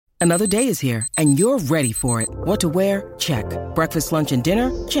Another day is here, and you're ready for it. What to wear? Check. Breakfast, lunch, and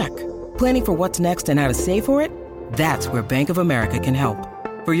dinner? Check. Planning for what's next and how to save for it? That's where Bank of America can help.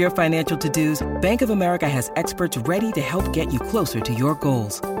 For your financial to-dos, Bank of America has experts ready to help get you closer to your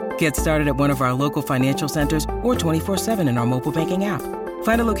goals. Get started at one of our local financial centers or 24/7 in our mobile banking app.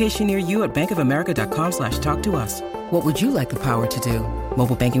 Find a location near you at bankofamerica.com/talktous. What would you like the power to do?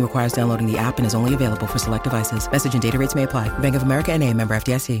 Mobile banking requires downloading the app and is only available for select devices. Message and data rates may apply. Bank of America N.A., member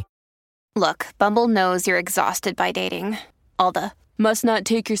FDIC. Look, Bumble knows you're exhausted by dating. All the must not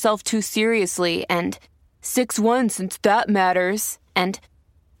take yourself too seriously and 6'1" since that matters. And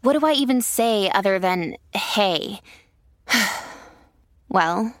what do I even say other than hey?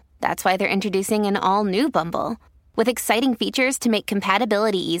 Well, that's why they're introducing an all-new Bumble with exciting features to make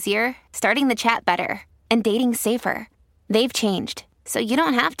compatibility easier, starting the chat better, and dating safer. They've changed, so you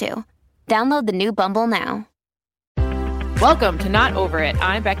don't have to. Download the new Bumble now. Welcome to Not Over It.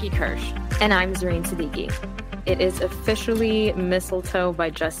 I'm Becky Kirsch. And I'm Zareen Siddiqui. It is officially Mistletoe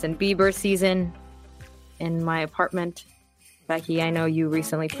by Justin Bieber season in my apartment. Becky, I know you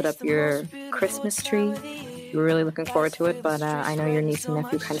recently put up your Christmas tree. You were really looking forward to it, but I know your niece and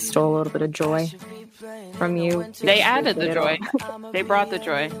nephew kind of stole a little bit of joy from you. They added the joy. They brought the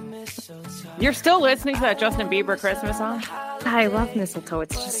joy. You're still listening to that Justin Bieber Christmas song? I love Mistletoe.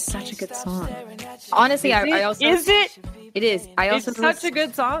 It's just such a good song. Honestly, I also... Is it? It is. It's such a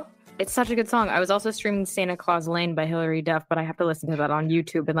good song. It's such a good song. I was also streaming Santa Claus Lane by Hilary Duff, but I have to listen to that on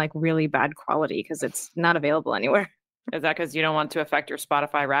YouTube in like really bad quality because it's not available anywhere. Is that because you don't want to affect your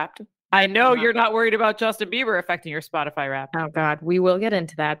Spotify Wrapped? I know you're not worried about Justin Bieber affecting your Spotify Wrapped. Oh God, we will get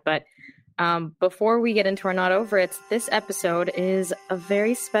into that. But before we get into our Not Over It, this episode is a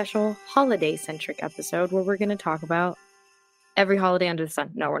very special holiday-centric episode where we're going to talk about every holiday under the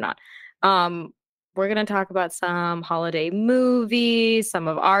sun. No, we're not. We're going to talk about some holiday movies, some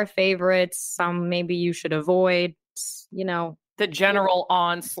of our favorites, some maybe you should avoid, you know. The general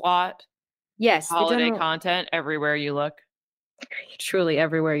onslaught. Yes. Holiday content everywhere you look. Truly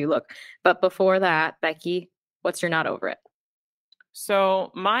everywhere you look. But before that, Becky, what's your Not Over It?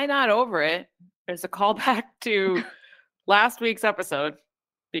 So my Not Over It is a callback to last week's episode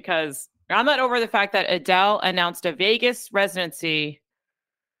because I'm not over the fact that Adele announced a Vegas residency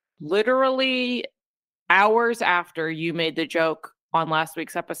literally hours after you made the joke on last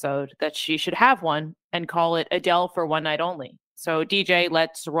week's episode that she should have one and call it Adele for one night only. So DJ,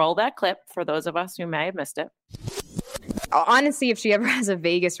 let's roll that clip for those of us who may have missed it. Honestly, if she ever has a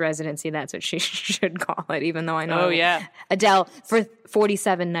Vegas residency, that's what she should call it, even though I know Adele for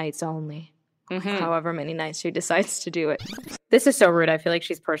 47 nights only. However many nights she decides to do it. This is so rude. I feel like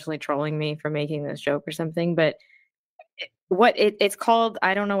she's personally trolling me for making this joke or something, but it's called,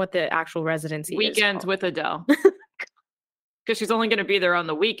 I don't know what the actual residency Weekends is with Adele. Because she's only going to be there on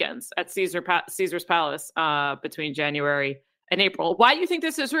the weekends at Caesar's Palace between January and April. Why do you think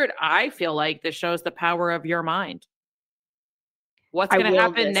this is rude? I feel like this shows the power of your mind. What's going to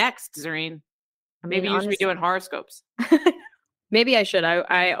happen next, Zareen? Maybe you should be doing horoscopes. Maybe I should.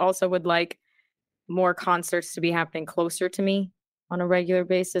 I also would like more concerts to be happening closer to me on a regular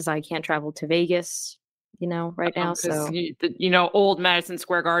basis. I can't travel to Vegas, right now. So old Madison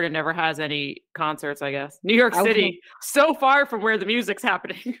Square Garden never has any concerts, I guess. New York City, so far from where the music's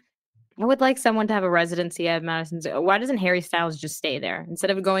happening. I would like someone to have a residency at Madison. Why doesn't Harry Styles just stay there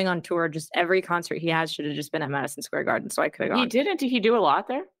instead of going on tour? Just every concert he has should have just been at Madison Square Garden. So I could have gone. He didn't. Did he do a lot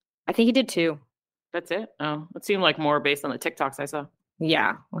there? I think he did too. That's it. Oh, it seemed like more based on the TikToks I saw.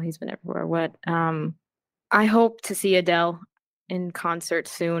 Yeah. Well, he's been everywhere. What? I hope to see Adele in concert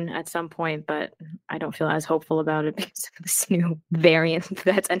soon at some point, but I don't feel as hopeful about it because of this new variant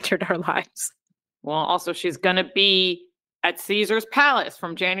that's entered our lives. Well, also she's going to be at Caesar's Palace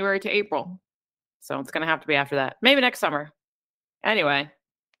from January to April. So it's going to have to be after that. Maybe next summer. Anyway,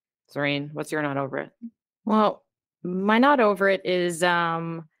 Zareen, what's your Not Over It? Well, my Not Over It is,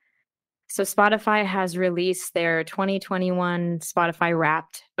 so Spotify has released their 2021 Spotify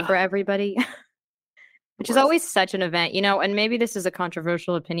Wrapped for everybody, which is always such an event, and maybe this is a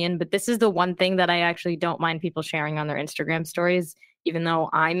controversial opinion, but this is the one thing that I actually don't mind people sharing on their Instagram stories, even though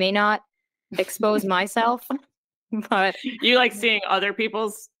I may not expose myself. But you like seeing other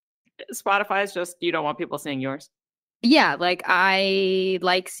people's Spotify's, just you don't want people seeing yours? Yeah, like I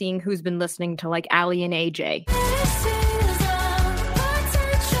like seeing who's been listening to like Ali and AJ.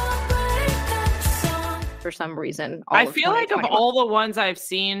 For some reason. I feel like of all the ones I've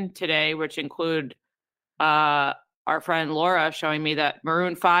seen today, which include our friend Laura showing me that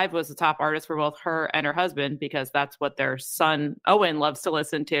Maroon 5 was the top artist for both her and her husband, because that's what their son Owen loves to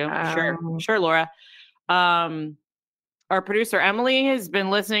listen to. Sure, Laura. our producer Emily has been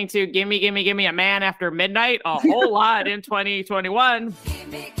listening to Gimme, Gimme, Gimme a Man After Midnight a whole lot in 2021.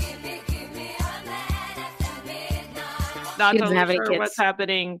 Not doesn't have any sure kids. what's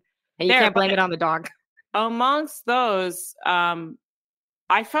happening. And you can't blame it on the dog. Amongst those,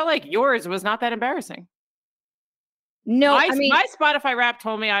 I felt like yours was not that embarrassing. No, my Spotify rap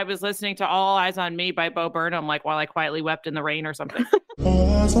told me I was listening to All Eyes on Me by Bo Burnham, like while I quietly wept in the rain or something. All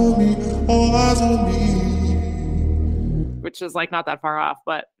eyes on me, all eyes on me. Which is like not that far off,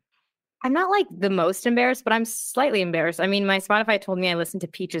 but I'm not like the most embarrassed, but I'm slightly embarrassed. I mean, my Spotify told me I listened to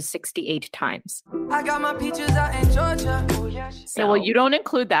Peaches 68 times. I got my peaches out in Georgia. Oh, yeah, so, well, you don't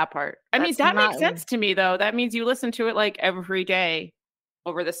include that part. I mean, that not- makes sense to me, though. That means you listen to it like every day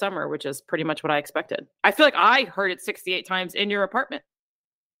over the summer, which is pretty much what I expected. I feel like I heard it 68 times in your apartment.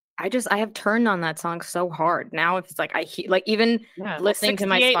 I have turned on that song so hard. Now if it's like even listening to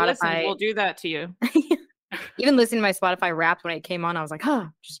my Spotify will do that to you. Even listening to my Spotify Wrapped when it came on, I was like,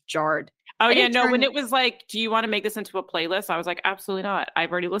 just jarred. Oh yeah, no, when it was like, do you want to make this into a playlist? I was like, absolutely not.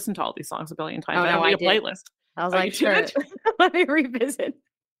 I've already listened to all these songs a billion times. I don't need a playlist. I was like, sure. Let me revisit.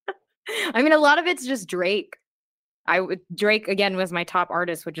 I mean, a lot of it's just Drake. Drake again was my top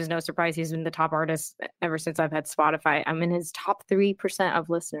artist, which is no surprise. He's been the top artist ever since I've had Spotify. I'm in his top 3% of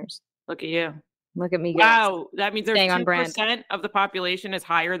listeners. Look at you. Look at me. Wow, that means there's Staying on 2% of the population is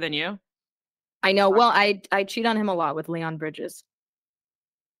higher than you. I know. Well, I cheat on him a lot with Leon Bridges.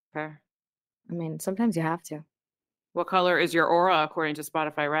 Fair. I mean, sometimes you have to. What color is your aura according to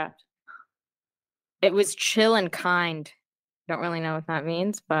Spotify Wrapped? It was chill and kind. Don't really know what that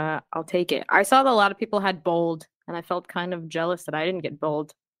means, but I'll take it. I saw that a lot of people had bold, and I felt kind of jealous that I didn't get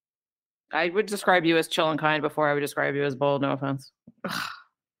bold. I would describe you as chill and kind before I would describe you as bold. No offense.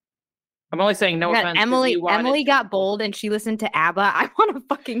 I'm only saying no offense. Emily got bold and she listened to ABBA. I want to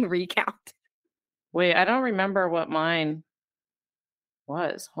fucking recount. Wait, I don't remember what mine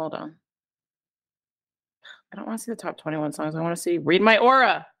was. Hold on. I don't want to see the top 21 songs. I want to see Read My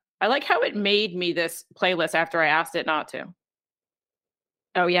Aura. I like how it made me this playlist after I asked it not to.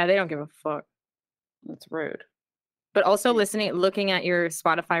 Oh yeah, they don't give a fuck. That's rude. But also looking at your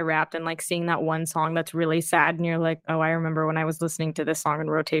Spotify Wrapped and like seeing that one song that's really sad and you're like, oh, I remember when I was listening to this song in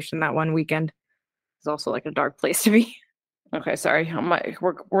rotation that one weekend. It's also like a dark place to be. Okay, sorry.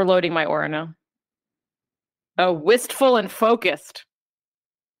 We're loading my aura now. Oh, Wistful and Focused.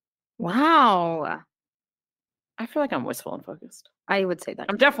 Wow. I feel like I'm wistful and focused. I would say that.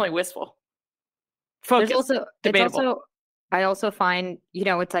 I'm definitely wistful. Focused. Debatable. I also find,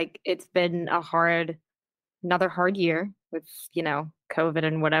 it's like it's been another hard year with, COVID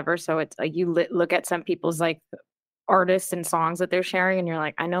and whatever. So it's like you look at some people's like artists and songs that they're sharing and you're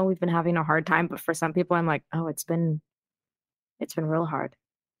like, I know we've been having a hard time, but for some people I'm like, oh, it's been real hard.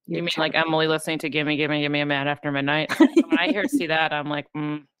 You mean like Emily listening to Gimme, Gimme, Gimme a Man After Midnight? When I see that, I'm like,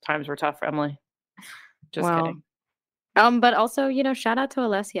 times were tough for Emily. Just kidding. But also, shout out to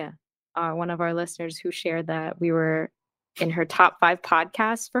Alessia, one of our listeners who shared that we were in her top 5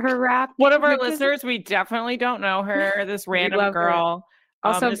 podcasts for her rap. One of our listeners, we definitely don't know her. This random girl.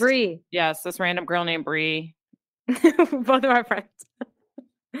 Also, Bree. Yes, this random girl named Bree. Both of our friends.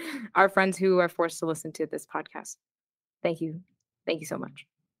 Our friends who are forced to listen to this podcast. Thank you. Thank you so much.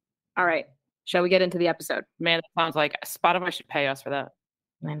 All right. Shall we get into the episode? Man, it sounds like Spotify should pay us for that.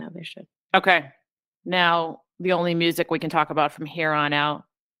 I know they should. Okay. Now, the only music we can talk about from here on out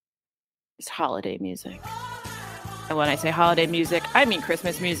is holiday music. And when I say holiday music, I mean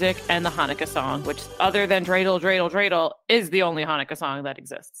Christmas music and the Hanukkah song, which other than Dreidel, Dreidel, Dreidel, is the only Hanukkah song that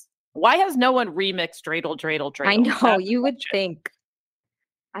exists. Why has no one remixed Dreidel, Dreidel, Dreidel? I know, you would think.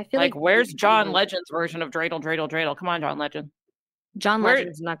 I feel like where's John Legend's version of Dreidel, Dreidel, Dreidel? Come on, John Legend. John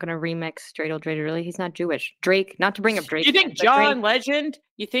Legend's not going to remix Dreidel, Dreidel, really. He's not Jewish. Drake, not to bring up Drake. You think John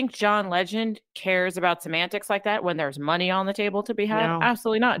Legend cares about semantics like that when there's money on the table to be had? No.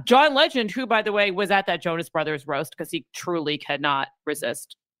 Absolutely not. John Legend, who, by the way, was at that Jonas Brothers roast because he truly cannot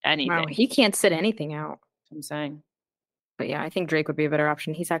resist anything. Wow, he can't sit anything out. That's what I'm saying. But yeah, I think Drake would be a better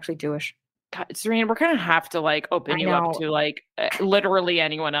option. He's actually Jewish. God, Serena, we're going to have to open you up to literally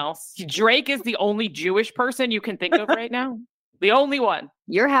anyone else. Drake is the only Jewish person you can think of right now. The only one.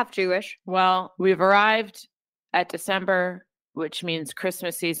 You're half Jewish. Well, we've arrived at December, which means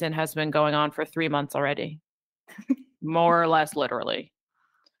Christmas season has been going on for 3 months already. More or less literally.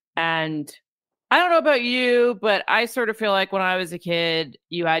 And I don't know about you, but I sort of feel like when I was a kid,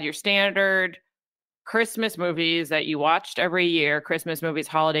 you had your standard Christmas movies that you watched every year, Christmas movies,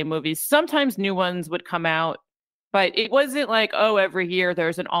 holiday movies. Sometimes new ones would come out, but it wasn't like, oh, every year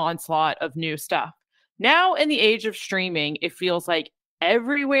there's an onslaught of new stuff. Now, in the age of streaming, it feels like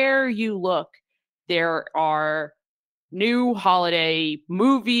everywhere you look, there are new holiday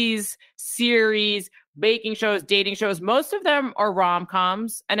movies, series, baking shows, dating shows. Most of them are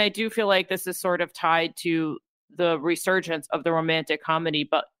rom-coms. And I do feel like this is sort of tied to the resurgence of the romantic comedy.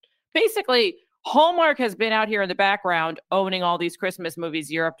 But basically, Hallmark has been out here in the background owning all these Christmas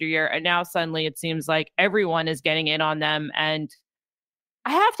movies year after year. And now suddenly it seems like everyone is getting in on them. And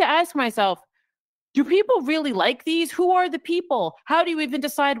I have to ask myself, do people really like these? Who are the people? How do you even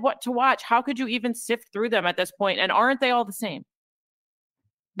decide what to watch? How could you even sift through them at this point? And aren't they all the same?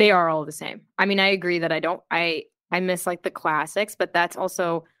 They are all the same. I mean, I agree that I miss like the classics, but that's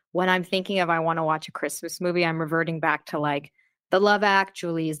also when I'm thinking of I want to watch a Christmas movie, I'm reverting back to like the Love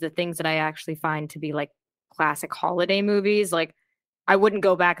Actuallys, the things that I actually find to be like classic holiday movies. Like I wouldn't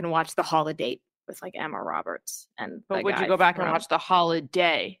go back and watch The Holiday with like Emma Roberts and But the would you guy go back and from- watch The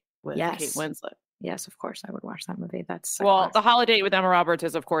Holiday with Kate Yes. Winslet? Yes, of course I would watch that movie. That's a Well, classic. The Holiday with Emma Roberts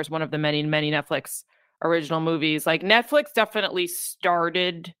is, of course, one of the many, many Netflix original movies. Like Netflix definitely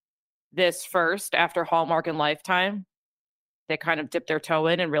started this first after Hallmark and Lifetime. They kind of dipped their toe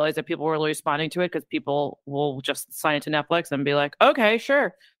in and realized that people were really responding to it because people will just sign it to Netflix and be like, okay,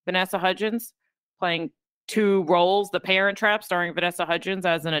 sure. Vanessa Hudgens playing 2 roles, The Parent Trap, starring Vanessa Hudgens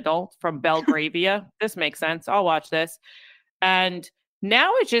as an adult from Belgravia. This makes sense. I'll watch this. And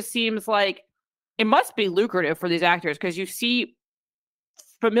now it just seems like it must be lucrative for these actors because you see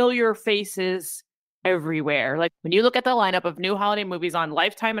familiar faces everywhere. Like when you look at the lineup of new holiday movies on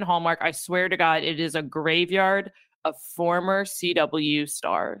Lifetime and Hallmark, I swear to God, it is a graveyard of former CW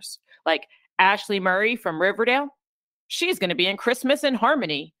stars. Like Ashley Murray from Riverdale, she's going to be in Christmas in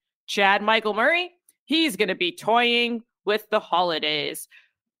Harmony. Chad Michael Murray, he's going to be toying with the holidays.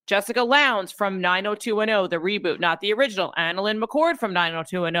 Jessica Lowndes from 90210, the reboot, not the original. Annalyn McCord from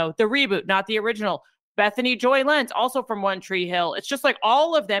 90210, the reboot, not the original. Bethany Joy Lenz, also from One Tree Hill. It's just like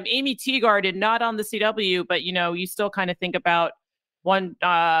all of them. Amy Teagarden, not on the CW, but you know, you still kind of think about one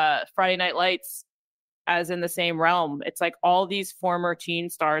Friday Night Lights as in the same realm. It's like all these former teen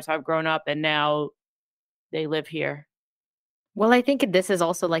stars have grown up and now they live here. Well, I think this is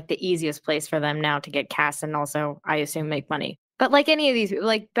also like the easiest place for them now to get cast and also, I assume, make money. But like any of these,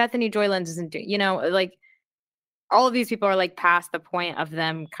 like Bethany Joy Lenz isn't doing, you know, like all of these people are like past the point of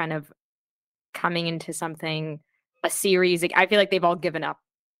them kind of coming into something, a series. Like, I feel like they've all given up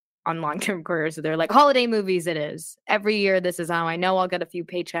on long-term careers. So they're like, holiday movies it is. Every year, this is how I know I'll get a few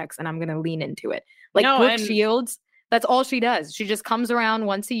paychecks and I'm going to lean into it. Like No, Brooke and- Shields, that's all she does. She just comes around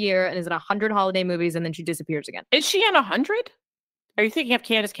once a year and is in 100 holiday movies and then she disappears again. Is she in 100? Are you thinking of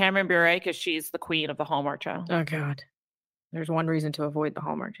Candace Cameron Bure because she's the queen of the Hallmark Channel? Oh, God. There's one reason to avoid the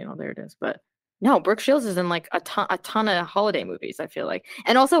Hallmark Channel. There it is. But no, Brooke Shields is in like a ton of holiday movies, I feel like.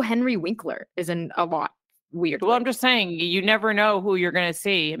 And also Henry Winkler is in a lot. Weird. Well, I'm just saying, you never know who you're going to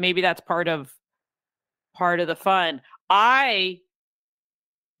see. Maybe that's part of the fun. I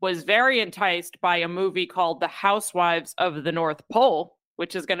was very enticed by a movie called The Housewives of the North Pole,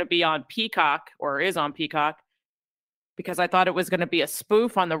 which is going to be on Peacock, or is on Peacock, because I thought it was going to be a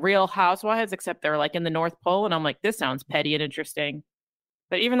spoof on the Real Housewives, except they're like in the North Pole. And I'm like, this sounds petty and interesting.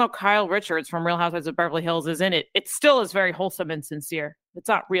 But even though Kyle Richards from Real Housewives of Beverly Hills is in it, it still is very wholesome and sincere. It's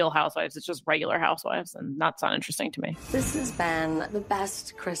not Real Housewives. It's just regular housewives. And that's not interesting to me. This has been the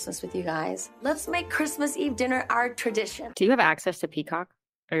best Christmas with you guys. Let's make Christmas Eve dinner our tradition. Do you have access to Peacock?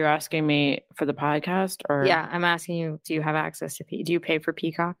 Are you asking me for the podcast or? Yeah, I'm asking you, do you have access to Peacock? Do you pay for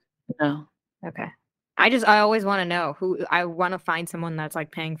Peacock? No. Okay. I always want to know I want to find someone that's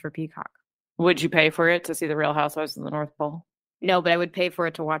like paying for Peacock. Would you pay for it to see the Real Housewives of the North Pole? No, but I would pay for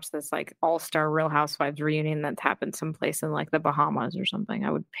it to watch this like all-star Real Housewives reunion that's happened someplace in like the Bahamas or something.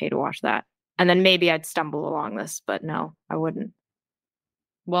 I would pay to watch that. And then maybe I'd stumble along this, but no, I wouldn't.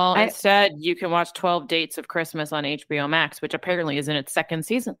 Well, instead, you can watch 12 Dates of Christmas on HBO Max, which apparently is in its 2nd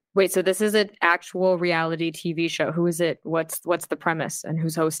season. Wait, so this is an actual reality TV show. Who is it? What's the premise and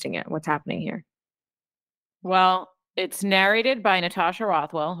who's hosting it? What's happening here? Well, it's narrated by Natasha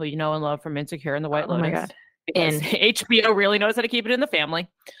Rothwell, who you know and love from Insecure and The White Oh Lotus. my God. Because HBO really knows how to keep it in the family.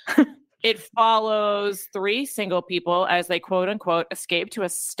 It follows 3 single people as they quote unquote escape to a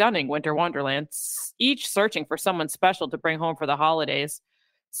stunning winter wonderland, each searching for someone special to bring home for the holidays.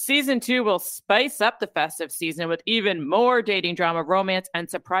 Season 2 will spice up the festive season with even more dating drama, romance, and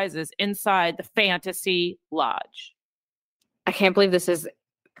surprises inside the Fantasy Lodge. I can't believe this is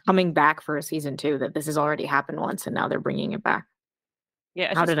coming back for a season 2, that this has already happened once and now they're bringing it back. Yeah,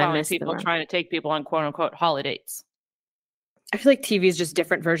 it's How just did I following miss the people run? trying to take people on quote unquote holidays. I feel like TV is just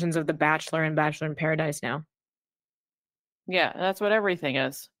different versions of The Bachelor and Bachelor in Paradise now. Yeah, that's what everything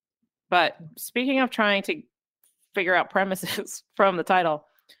is. But speaking of trying to figure out premises from the title,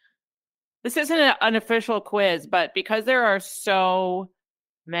 this isn't an official quiz, but because there are so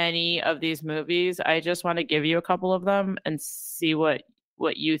many of these movies, I just want to give you a couple of them and see what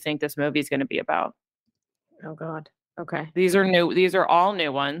you think this movie is going to be about. Oh God. Okay. These are new. These are all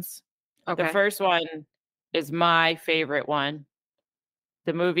new ones. Okay. The first one is my favorite one.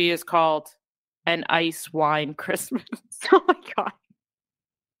 The movie is called An Ice Wine Christmas. Oh my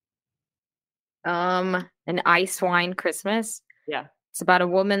God. An Ice Wine Christmas. Yeah. It's about a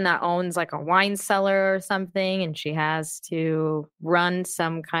woman that owns like a wine cellar or something, and she has to run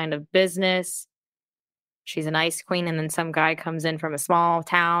some kind of business. She's an ice queen, and then some guy comes in from a small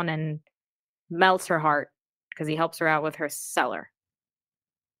town and melts her heart because he helps her out with her cellar.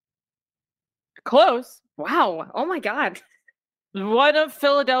 Close. Wow. Oh my God. One of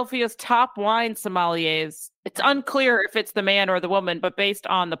Philadelphia's top wine sommeliers. It's unclear if it's the man or the woman, but based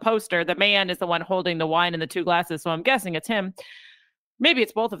on the poster, the man is the one holding the wine in the two glasses, so I'm guessing it's him. Maybe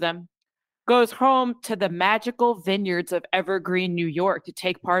it's both of them. Goes home to the magical vineyards of Evergreen, New York to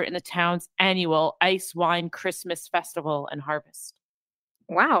take part in the town's annual Ice Wine Christmas Festival and Harvest.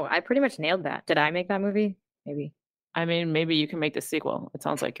 Wow. I pretty much nailed that. Did I make that movie? Maybe. I mean, maybe you can make the sequel. It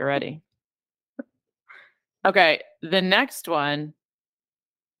sounds like you're ready. Okay, the next one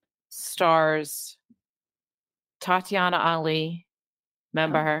stars Tatiana Ali.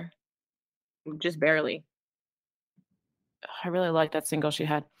 Remember her? Just barely. I really like that single she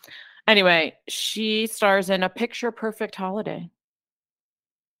had. Anyway, she stars in A Picture Perfect Holiday.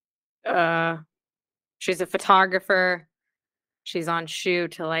 She's a photographer. She's on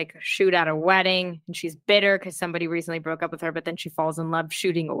shoot at a wedding, and she's bitter because somebody recently broke up with her, but then she falls in love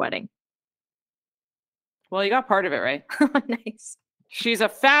shooting a wedding. Well, you got part of it right. Nice. She's a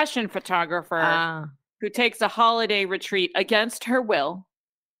fashion photographer who takes a holiday retreat against her will.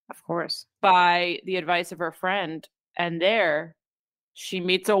 Of course. By the advice of her friend. And there, she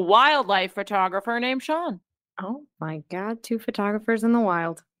meets a wildlife photographer named Sean. Oh my God, 2 photographers in the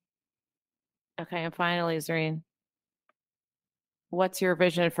wild. Okay, and finally, Zareen, what's your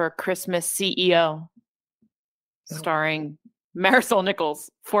vision for Christmas CEO? Starring Marisol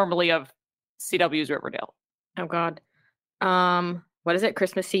Nichols, formerly of CW's Riverdale. Oh God. What is it?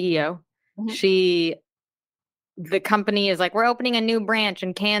 Christmas CEO. Mm-hmm. The company is like, we're opening a new branch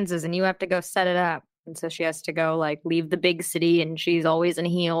in Kansas and you have to go set it up. And so she has to go leave the big city, and she's always in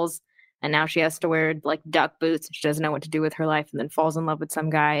heels. And now she has to wear duck boots. She doesn't know what to do with her life, and then falls in love with some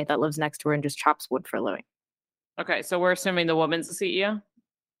guy that lives next to her and just chops wood for a living. Okay, so we're assuming the woman's the CEO?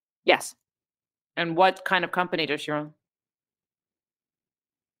 Yes. And what kind of company does she run?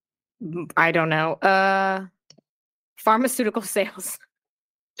 I don't know. Pharmaceutical sales.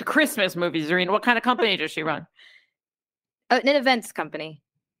 The Christmas movie, Zareen. What kind of company does she run? An events company.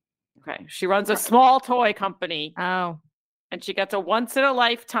 Okay. She runs a small toy company. Oh. And she gets a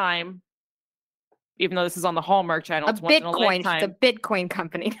once-in-a-lifetime, even though this is on the Hallmark Channel. It's the Bitcoin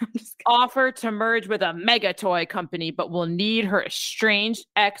company. Offer to merge with a mega toy company, but will need her estranged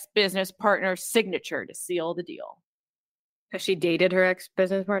ex-business partner's signature to seal the deal. Has she dated her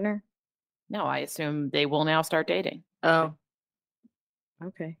ex-business partner? No, I assume they will now start dating. Oh.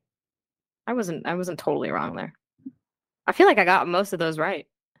 Okay. I wasn't totally wrong there. I feel like I got most of those right.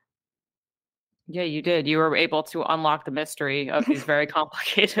 Yeah, you did. You were able to unlock the mystery of these very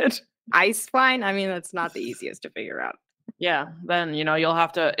complicated ice wine. I mean, that's not the easiest to figure out. Yeah, then you'll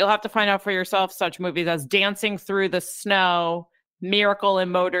have to find out for yourself such movies as Dancing Through the Snow, Miracle in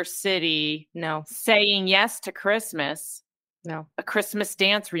Motor City, no, Saying Yes to Christmas, no, A Christmas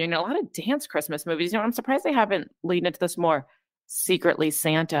Dance Reunion. A lot of dance Christmas movies. I'm surprised they haven't leaned into this more. Secretly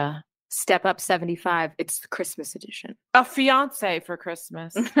Santa, Step Up 75. It's the Christmas edition. A Fiance for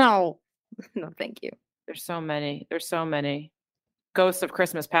Christmas. No, thank you. There's so many. Ghosts of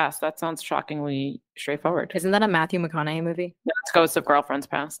Christmas Past. That sounds shockingly straightforward. Isn't that a Matthew McConaughey movie? No, it's Ghosts of Girlfriends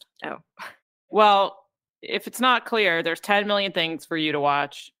Past. Oh. Well, if it's not clear, there's 10 million things for you to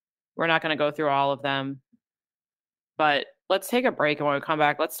watch. We're not going to go through all of them. But let's take a break, and when we come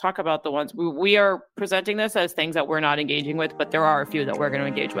back, let's talk about the ones we are presenting this as things that we're not engaging with, but there are a few that we're going to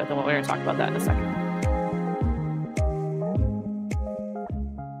engage with, and we're going to talk about that in a second.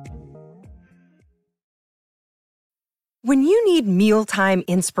 When you need mealtime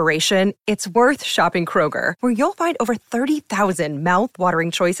inspiration, it's worth shopping Kroger, where you'll find over 30,000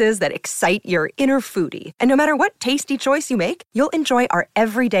 mouth-watering choices that excite your inner foodie. And no matter what tasty choice you make, you'll enjoy our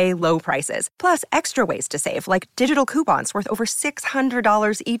everyday low prices, plus extra ways to save, like digital coupons worth over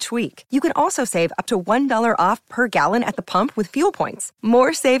 $600 each week. You can also save up to $1 off per gallon at the pump with fuel points.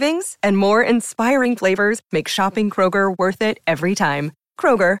 More savings and more inspiring flavors make shopping Kroger worth it every time.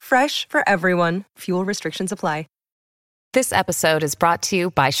 Kroger, fresh for everyone. Fuel restrictions apply. This episode is brought to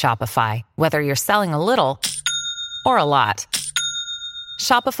you by Shopify. Whether you're selling a little or a lot,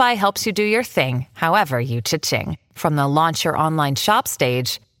 Shopify helps you do your thing, however you cha-ching. From the launch your online shop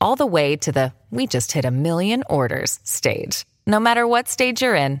stage, all the way to the we just hit 1 million orders stage. No matter what stage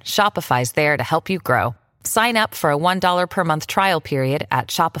you're in, Shopify's there to help you grow. Sign up for a $1 per month trial period at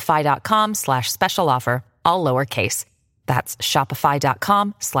shopify.com/special offer, all lowercase. That's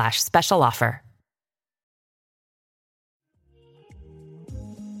shopify.com/special offer.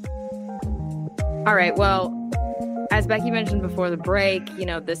 All right. Well, as Becky mentioned before the break,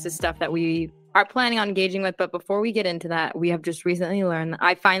 this is stuff that we are planning on engaging with. But before we get into that, we have just recently learned that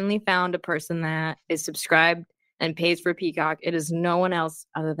I finally found a person that is subscribed and pays for Peacock. It is no one else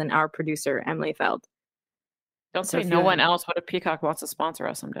other than our producer, Emily Feld. Don't say no one else. What if Peacock wants to sponsor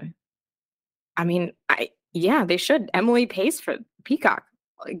us someday? I mean, yeah, they should. Emily pays for Peacock.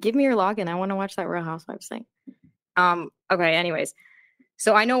 Give me your login. I want to watch that Real Housewives thing. Okay, anyways.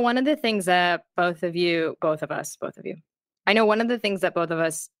 So I know one of the things that both of you, I know one of the things that both of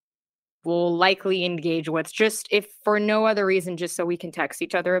us will likely engage with, just if for no other reason, just so we can text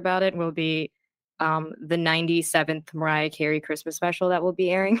each other about it, will be the 97th Mariah Carey Christmas special that will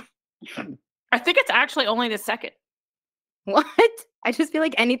be airing. I think it's actually only the second. What? I just feel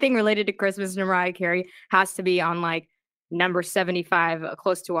like anything related to Christmas and Mariah Carey has to be on like number 75,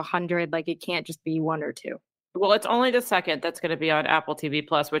 close to 100. Like it can't just be 1 or 2. Well, it's only the second that's going to be on Apple TV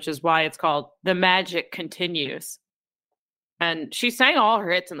Plus, which is why it's called The Magic Continues. And she sang all her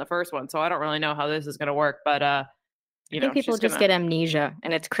hits in the first one, so I don't really know how this is going to work. But, I think people just get amnesia,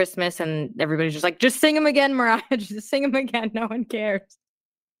 and it's Christmas, and everybody's just like, just sing them again, Mariah. Just sing them again. No one cares.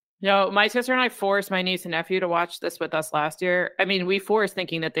 My sister and I forced my niece and nephew to watch this with us last year. I mean, we forced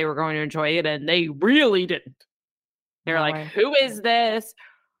thinking that they were going to enjoy it, and they really didn't. They were like, who is this?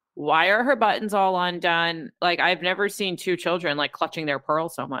 Why are her buttons all undone? Like, I've never seen 2 children like clutching their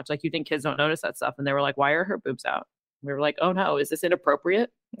pearls so much. Like, you think kids don't notice that stuff. And they were like, why are her boobs out? We were like, oh no, is this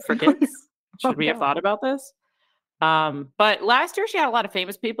inappropriate for kids? Should we have thought about this? But last year she had a lot of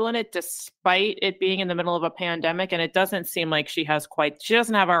famous people in it, despite it being in the middle of a pandemic. And it doesn't seem like she doesn't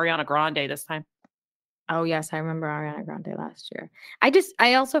have Ariana Grande this time. Oh yes, I remember Ariana Grande last year.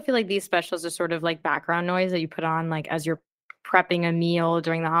 I also feel like these specials are sort of like background noise that you put on like as you're prepping a meal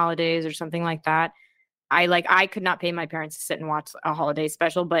during the holidays or something like that. I could not pay my parents to sit and watch a holiday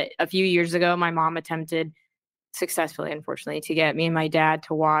special, but a few years ago, my mom attempted successfully, unfortunately, to get me and my dad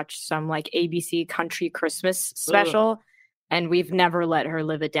to watch some like ABC Country Christmas special. Ugh. And we've never let her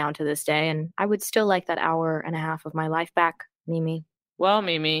live it down to this day. And I would still like that hour and a half of my life back, Mimi. Well,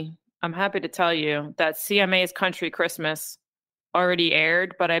 Mimi, I'm happy to tell you that CMA's Country Christmas already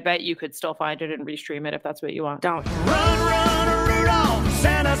aired, but I bet you could still find it and restream it if that's what you want. Don't. Run, Rudolph,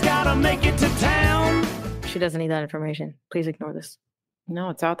 Santa's gotta make it to town. She doesn't need that information. Please ignore this. No,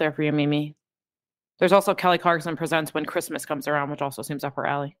 it's out there for you, Mimi. There's also Kelly Clarkson Presents When Christmas Comes Around, which also seems up her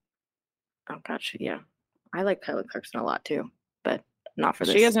alley. Oh, gotcha. Yeah. I like Kelly Clarkson a lot too, but not for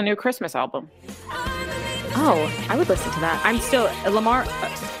this. She has a new Christmas album. Oh, I would listen to that. I'm still Lamar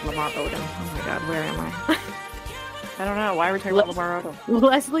Odom. Oh my God, where am I? I don't know. Why are we talking about Lamar Odom?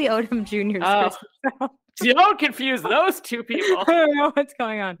 Leslie Odom Jr.'s Christmas album. Don't confuse those two people. I don't know what's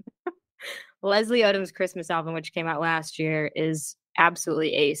going on. Leslie Odom's Christmas album, which came out last year, is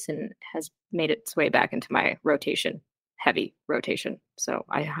absolutely ace and has made its way back into my heavy rotation. So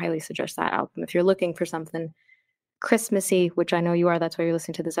I highly suggest that album if you're looking for something Christmassy, which I know you are. That's why you're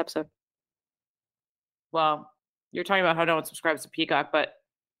listening to this episode. Well, you're talking about how no one subscribes to Peacock, but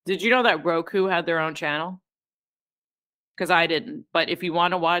did you know that Roku had their own channel? Because I didn't. But if you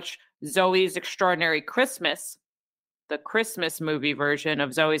want to watch Zoe's Extraordinary Christmas, the Christmas movie version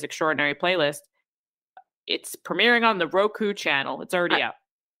of Zoe's Extraordinary Playlist, it's premiering on the Roku channel. It's already out.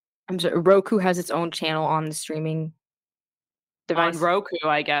 I'm sorry, Roku has its own channel on the streaming device? On Roku,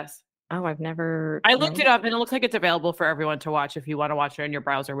 I guess. Oh, I've never... I looked it up, and it looks like it's available for everyone to watch if you want to watch it in your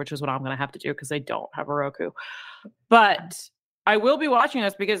browser, which is what I'm going to have to do because I don't have a Roku. But I will be watching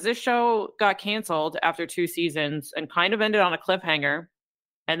this because this show got canceled after 2 seasons and kind of ended on a cliffhanger.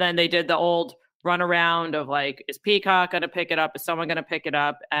 And then they did the old runaround of like, is Peacock going to pick it up? Is someone going to pick it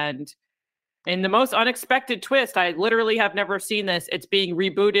up? And in the most unexpected twist, I literally have never seen this. It's being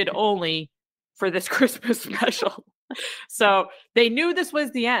rebooted only for this Christmas special. So they knew this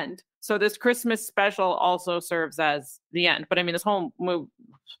was the end. So this Christmas special also serves as the end. But I mean, this whole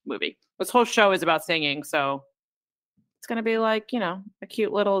this whole show is about singing. So it's going to be like, a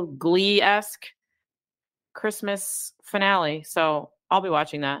cute little Glee-esque Christmas finale. So I'll be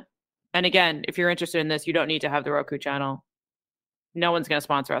watching that. And again, if you're interested in this, you don't need to have the Roku channel. No one's going to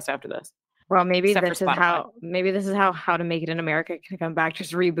sponsor us after this. Well, maybe Except this for is Spotify. how to Make It in America can come back,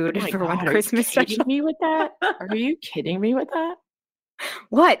 just rebooted Oh my for God, one are you Christmas kidding special. me with that? Are you kidding me with that?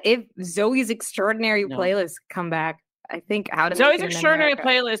 What if Zoe's Extraordinary No. Playlist come back? I think How to Zoe's Make It in Extraordinary America.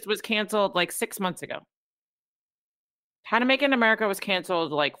 Playlist was canceled like 6 months ago. How to Make It in America was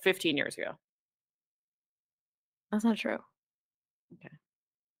canceled like 15 years ago. That's not true. Okay.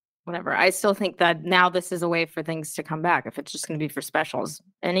 Whatever. I still think that now this is a way for things to come back. If it's just going to be for specials,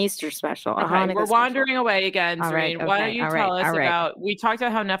 an Easter special, a Okay, Hanukkah we're special. wandering away again, All right, Serene. Why don't okay, you all tell right, us all right. about? We talked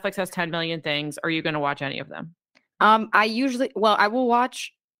about how Netflix has 10 million things. Are you going to watch any of them? I will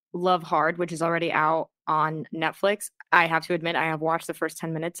watch Love Hard, which is already out on Netflix. I have to admit, I have watched the first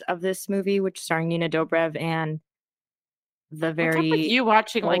 10 minutes of this movie, which is starring Nina Dobrev and the What's up with very you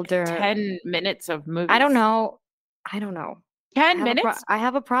watching older. like 10 minutes of movies? I don't know. 10 minutes? I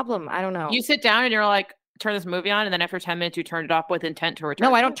have a problem. I don't know. You sit down and you're like, turn this movie on, and then after 10 minutes, you turn it off with intent to return.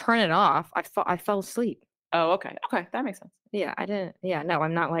 No, I to don't it? turn it off. I fell asleep. Oh, okay. Okay, that makes sense. Yeah, I didn't. Yeah, no,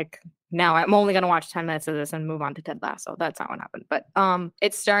 I'm not like now. I'm only gonna watch 10 minutes of this and move on to Ted Lasso. That's not what happened. But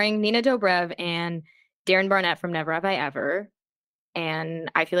it's starring Nina Dobrev and Darren Barnett from Never Have I Ever, and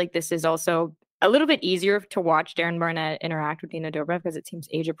I feel like this is also a little bit easier to watch Darren Barnett interact with Nina Dobrev because it seems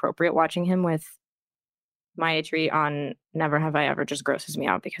age appropriate. Watching him with Maya Tree on Never Have I Ever just grosses me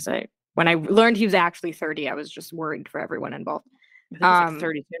out because when I learned he was actually 30, I was just worried for everyone involved. I think he's like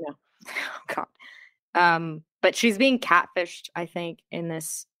 32 now. Oh God. But she's being catfished, I think, in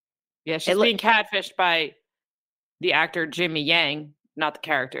this. Yeah, she's being catfished by the actor Jimmy Yang, not the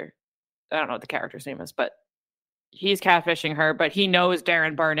character. I don't know what the character's name is, but he's catfishing her, but he knows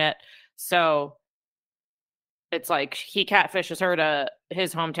Darren Barnett. So it's like he catfishes her to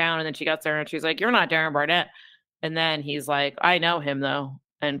his hometown, and then she gets there and she's like, "You're not Darren Barnett." And then he's like, "I know him though."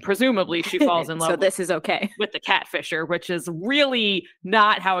 And presumably she falls in love So this is okay. with the catfisher, which is really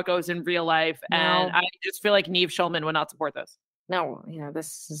not how it goes in real life. No. And I just feel like Neve Schulman would not support this. No,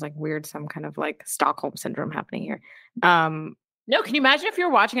 this is like weird, some kind of like Stockholm syndrome happening here. No, can you imagine if you're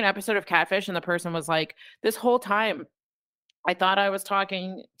watching an episode of Catfish and the person was like, this whole time I thought I was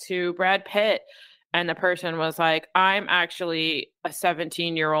talking to Brad Pitt, and the person was like, I'm actually a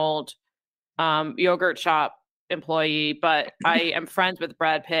 17-year-old yogurt shop employee, but I am friends with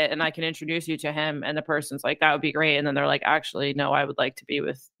Brad Pitt and I can introduce you to him. And the person's like, that would be great. And then they're like, actually, no, I would like to be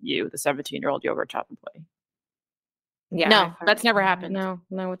with you, the 17-year-old yogurt shop employee. Yeah. No, that's never happened.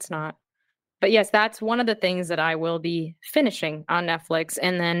 No, it's not. But yes, that's one of the things that I will be finishing on Netflix.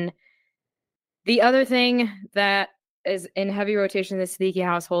 And then the other thing that is in heavy rotation in the Siddiqui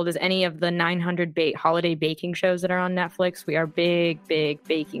household is any of the 900 holiday baking shows that are on Netflix. We are big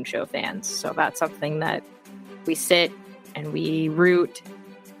baking show fans. So that's something that we sit and we root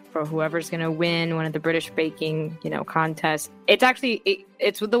for whoever's going to win one of the British baking, contests. It's actually,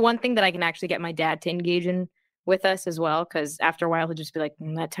 it's the one thing that I can actually get my dad to engage in with us as well. Because after a while, he'll just be like,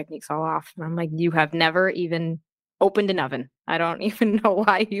 that technique's all off. And I'm like, you have never even opened an oven. I don't even know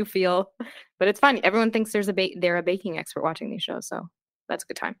why you feel, but it's fine. Everyone thinks they're a baking expert watching these shows. So that's a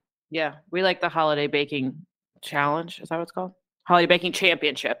good time. Yeah. We like the holiday baking challenge. Is that what it's called? Holiday Baking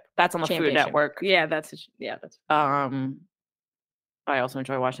Championship. That's on the Food Network. Yeah, that's. I also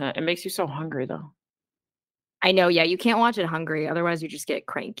enjoy watching that. It makes you so hungry though. I know. Yeah, you can't watch it hungry, otherwise you just get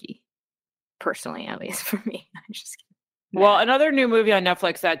cranky. Personally, at least for me, Well, another new movie on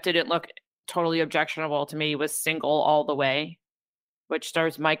Netflix that didn't look totally objectionable to me was Single All the Way, which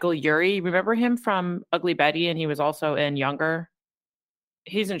stars Michael Urie. Remember him from Ugly Betty, and he was also in Younger.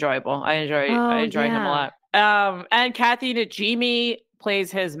 He's enjoyable. I enjoy him a lot. And Kathy Najimy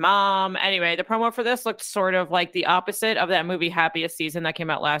plays his mom. Anyway, the promo for this looked sort of like the opposite of that movie Happiest Season that came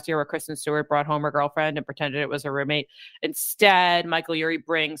out last year, where Kristen Stewart brought home her girlfriend and pretended it was her roommate. Instead, Michael Urie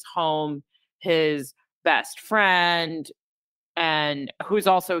brings home his best friend, and who's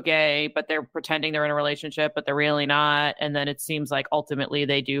also gay, but they're pretending they're in a relationship, but they're really not. And then it seems like ultimately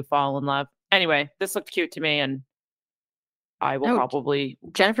they do fall in love. Anyway, this looked cute to me, and I will probably...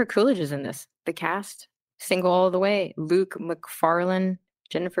 Jennifer Coolidge is in this. The cast, Single All the Way. Luke McFarlane,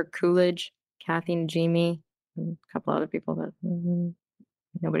 Jennifer Coolidge, Kathy Najimy, and a couple other people that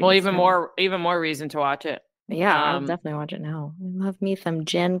nobody. Well, even more reason to watch it. Yeah, I'll definitely watch it now. I love me some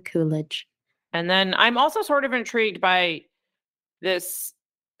Jen Coolidge. And then I'm also sort of intrigued by this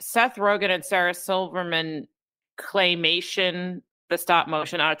Seth Rogen and Sarah Silverman claymation, the stop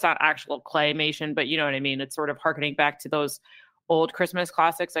motion. It's not actual claymation, but you know what I mean. It's sort of harkening back to those old Christmas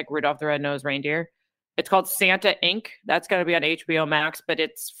classics like Rudolph the Red-Nosed Reindeer. It's called Santa Inc. That's going to be on HBO Max, but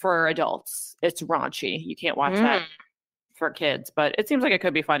it's for adults. It's raunchy. You can't watch that for kids, but it seems like it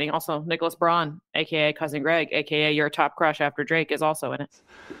could be funny. Also, Nicholas Braun, aka Cousin Greg, aka your top crush after Drake, is also in it.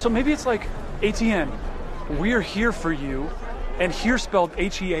 So maybe it's like ATN. We're here for you, and here spelled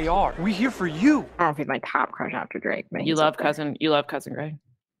HEAR. We here for you. I don't think my top crush after Drake. But You love Cousin Greg.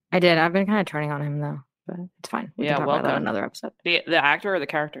 I did. I've been kind of turning on him though, but it's fine. We can talk about that in another episode. The actor or the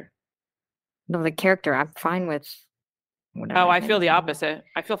character? No, the character. I'm fine with. Whatever. Oh, I feel the opposite.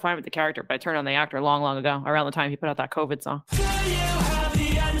 I feel fine with the character, but I turned on the actor long, long ago, around the time he put out that COVID song. Do you have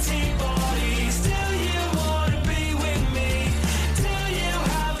the antibodies? Do you want to be with me? Do you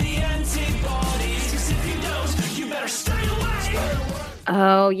have the antibodies? 'Cause if you don't, you better stay away.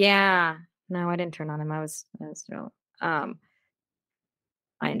 Oh yeah. No, I didn't turn on him. I was still. I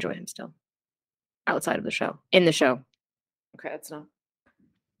enjoy him still. Outside of the show, in the show. Okay, that's not.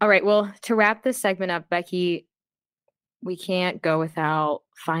 All right. Well, to wrap this segment up, Becky, we can't go without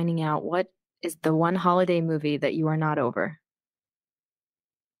finding out what is the one holiday movie that you are not over.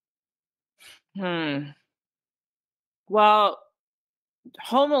 Well,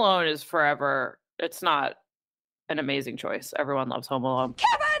 Home Alone is forever. It's not an amazing choice. Everyone loves Home Alone.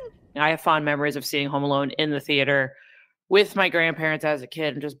 Kevin! I have fond memories of seeing Home Alone in the theater with my grandparents as a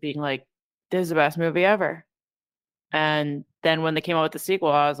kid and just being like, this is the best movie ever. And then when they came out with the sequel,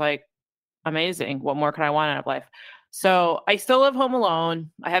 I was like, amazing. What more could I want out of life? So I still love Home Alone.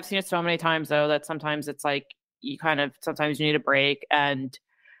 I have seen it so many times, though, that sometimes it's like sometimes you need a break. And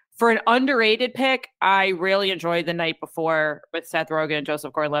for an underrated pick, I really enjoyed The Night Before with Seth Rogen,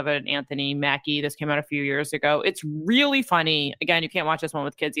 Joseph Gordon-Levitt, and Anthony Mackie. This came out a few years ago. It's really funny. Again, you can't watch this one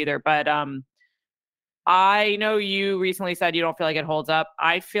with kids either, but I know you recently said you don't feel like it holds up.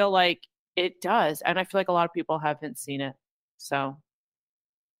 I feel like it does, and I feel like a lot of people haven't seen it. So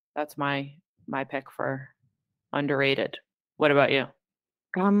that's my pick for underrated. What about you?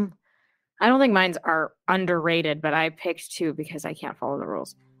 I don't think mine's are underrated, but I picked two because I can't follow the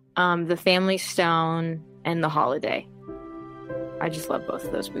rules. The Family Stone and The Holiday. I just love both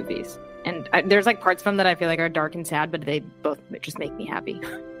of those movies. And there's like parts of them that I feel like are dark and sad, but they both just make me happy.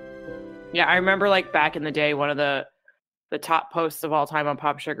 Yeah, I remember like back in the day, one of the top posts of all time on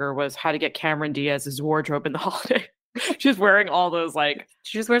Pop Sugar was how to get Cameron Diaz's wardrobe in The Holiday. She's wearing all those like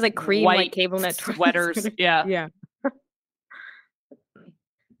she just wears like cream white like cable knit sweaters. Yeah. Yeah.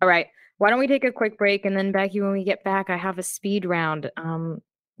 All right. Why don't we take a quick break, and then Becky, when we get back, I have a speed round to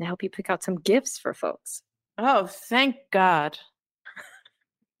help you pick out some gifts for folks. Oh, thank God.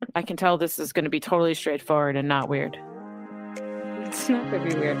 I can tell this is going to be totally straightforward and not weird. It's not going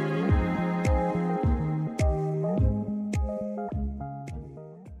to be weird.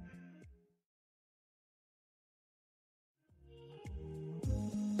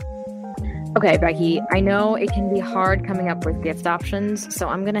 Okay, Becky, I know it can be hard coming up with gift options, so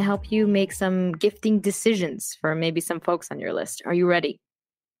I'm going to help you make some gifting decisions for maybe some folks on your list. Are you ready?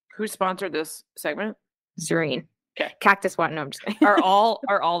 Who sponsored this segment? Zerine. Okay. Cactus Water. No, I'm just kidding. Are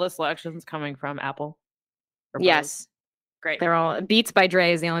all the selections coming from Apple? Yes. Great. They're all Beats by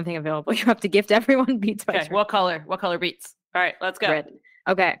Dre is the only thing available. You have to gift everyone Beats by Dre. What color? What color Beats? All right, let's go. Red.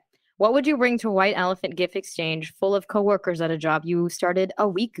 Okay. What would you bring to White Elephant Gift Exchange full of coworkers at a job you started a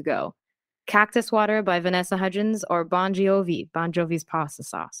week ago? Cactus Water by Vanessa Hudgens or Bon Jovi's pasta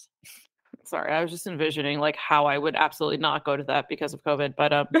sauce? Sorry, I was just envisioning like how I would absolutely not go to that because of COVID.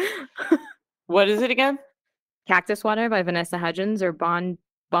 But what is it again? Cactus Water by Vanessa Hudgens or Bon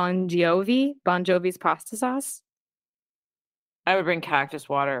Jovi's pasta sauce? I would bring Cactus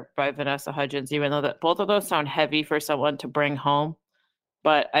Water by Vanessa Hudgens, even though both of those sound heavy for someone to bring home.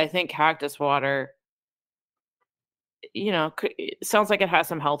 But I think Cactus Water, it sounds like it has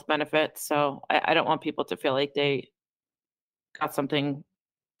some health benefits. So I don't want people to feel like they got something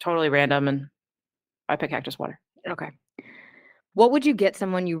totally random, and I pick Cactus Water. Okay. What would you get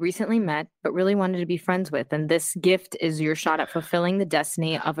someone you recently met but really wanted to be friends with? And this gift is your shot at fulfilling the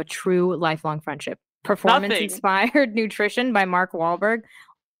destiny of a true lifelong friendship. Performance-inspired nutrition by Mark Wahlberg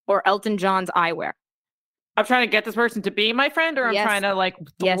or Elton John's eyewear? I'm trying to get this person to be my friend, or I'm trying to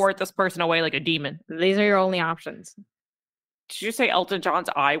thwart this person away like a demon. These are your only options. Did you say Elton John's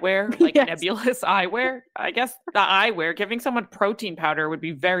eyewear? Like nebulous eyewear? I guess the eyewear, giving someone protein powder would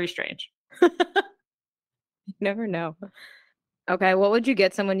be very strange. You never know. Okay, what would you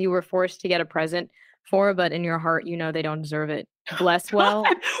get someone you were forced to get a present for, but in your heart you know they don't deserve it? Blesswell.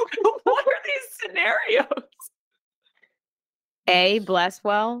 What are these scenarios? A,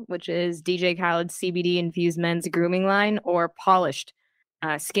 Blesswell, which is DJ Khaled's CBD infused men's grooming line, or Polished,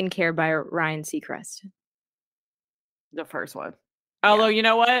 skincare by Ryan Seacrest. The first one. Although, you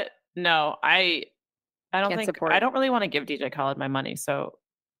know what? No, I don't think I don't really want to give DJ Khaled my money. So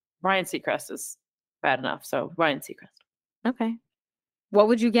Ryan Seacrest is bad enough. So Ryan Seacrest. Okay. What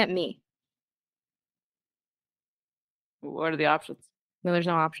would you get me? What are the options? No, there's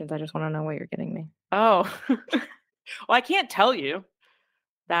no options. I just want to know what you're getting me. Oh, well, I can't tell you.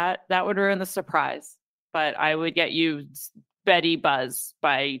 That would ruin the surprise. But I would get you Betty Buzz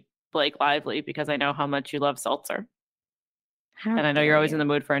by Blake Lively because I know how much you love seltzer. How And I know you're dare always you. in the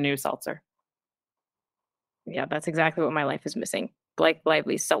mood for a new seltzer. Yeah, that's exactly what my life is missing. Blake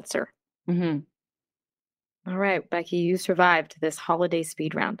Lively's seltzer. Mm-hmm. All right, Becky, you survived this holiday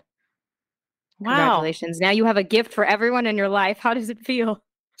speed round. Wow. Congratulations. Now you have a gift for everyone in your life. How does it feel?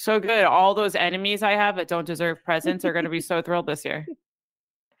 So good. All those enemies I have that don't deserve presents are going to be so thrilled this year.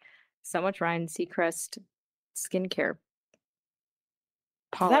 So much Ryan Seacrest skincare.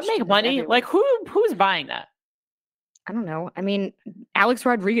 Does that polish make to money? everyone. Like who's buying that? I don't know. I mean, Alex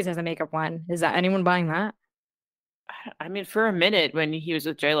Rodriguez has a makeup line. Is that anyone buying that? I mean, for a minute when he was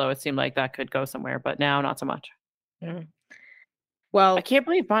with J-Lo, it seemed like that could go somewhere, but now not so much. Well, I can't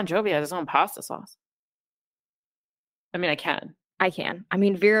believe Bon Jovi has his own pasta sauce. I mean, I can. I can. I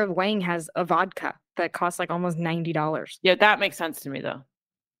mean, Vera Wang has a vodka that costs like almost $90. Yeah, that makes sense to me though.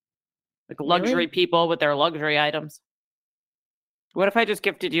 Like luxury Really? people with their luxury items. What if I just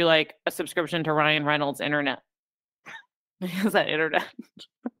gifted you like a subscription to Ryan Reynolds internet? Is that internet?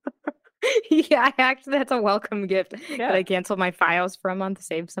 Yeah, actually, that's a welcome gift. Yeah. Could I cancel my files for a month,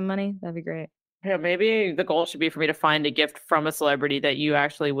 save some money? That'd be great. Yeah, maybe the goal should be for me to find a gift from a celebrity that you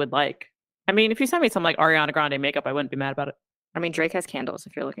actually would like. I mean, if you sent me some like Ariana Grande makeup, I wouldn't be mad about it. I mean, Drake has candles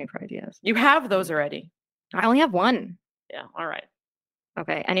if you're looking for ideas. You have those already. I only have one. Yeah, all right.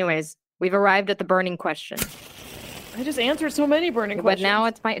 Okay. Anyways, we've arrived at the burning question. I just answered so many burning But questions. now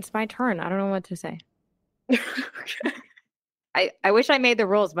it's my turn. I don't know what to say. I wish I made the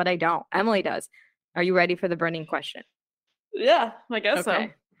rules, but I don't. Emily does. Are you ready for the burning question? Yeah, I guess so.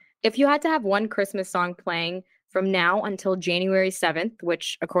 If you had to have one Christmas song playing from now until January 7th,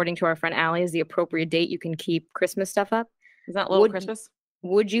 which according to our friend Allie is the appropriate date you can keep Christmas stuff up, Is that Little Would- Christmas?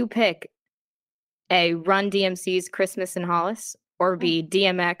 would you pick A, Run DMC's Christmas in Hollis, or B,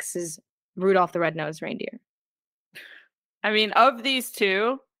 DMX's Rudolph the Red-Nosed Reindeer? I mean, of these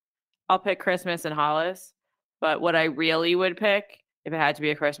two, I'll pick Christmas and Hollis. But what I really would pick, if it had to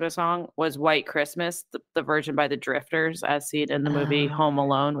be a Christmas song, was White Christmas, the version by the Drifters, as seen in the movie Oh. Home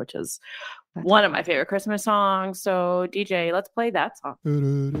Alone, which is That's one of my favorite Christmas songs. So, DJ, let's play that song.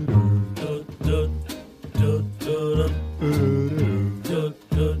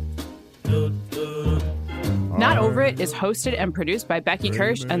 Not Over It is hosted and produced by Becky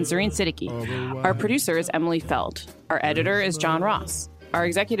Kirsch and Zareen Siddiqui. Our producer is Emily Feld. Our editor is John Ross. Our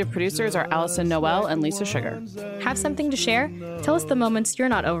executive producers are Allison Noel and Lisa Sugar. Have something to share? Tell us the moments you're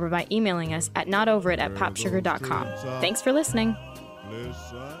not over by emailing us at notoverit@popsugar.com. Thanks for listening.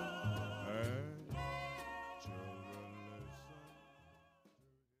 Listen.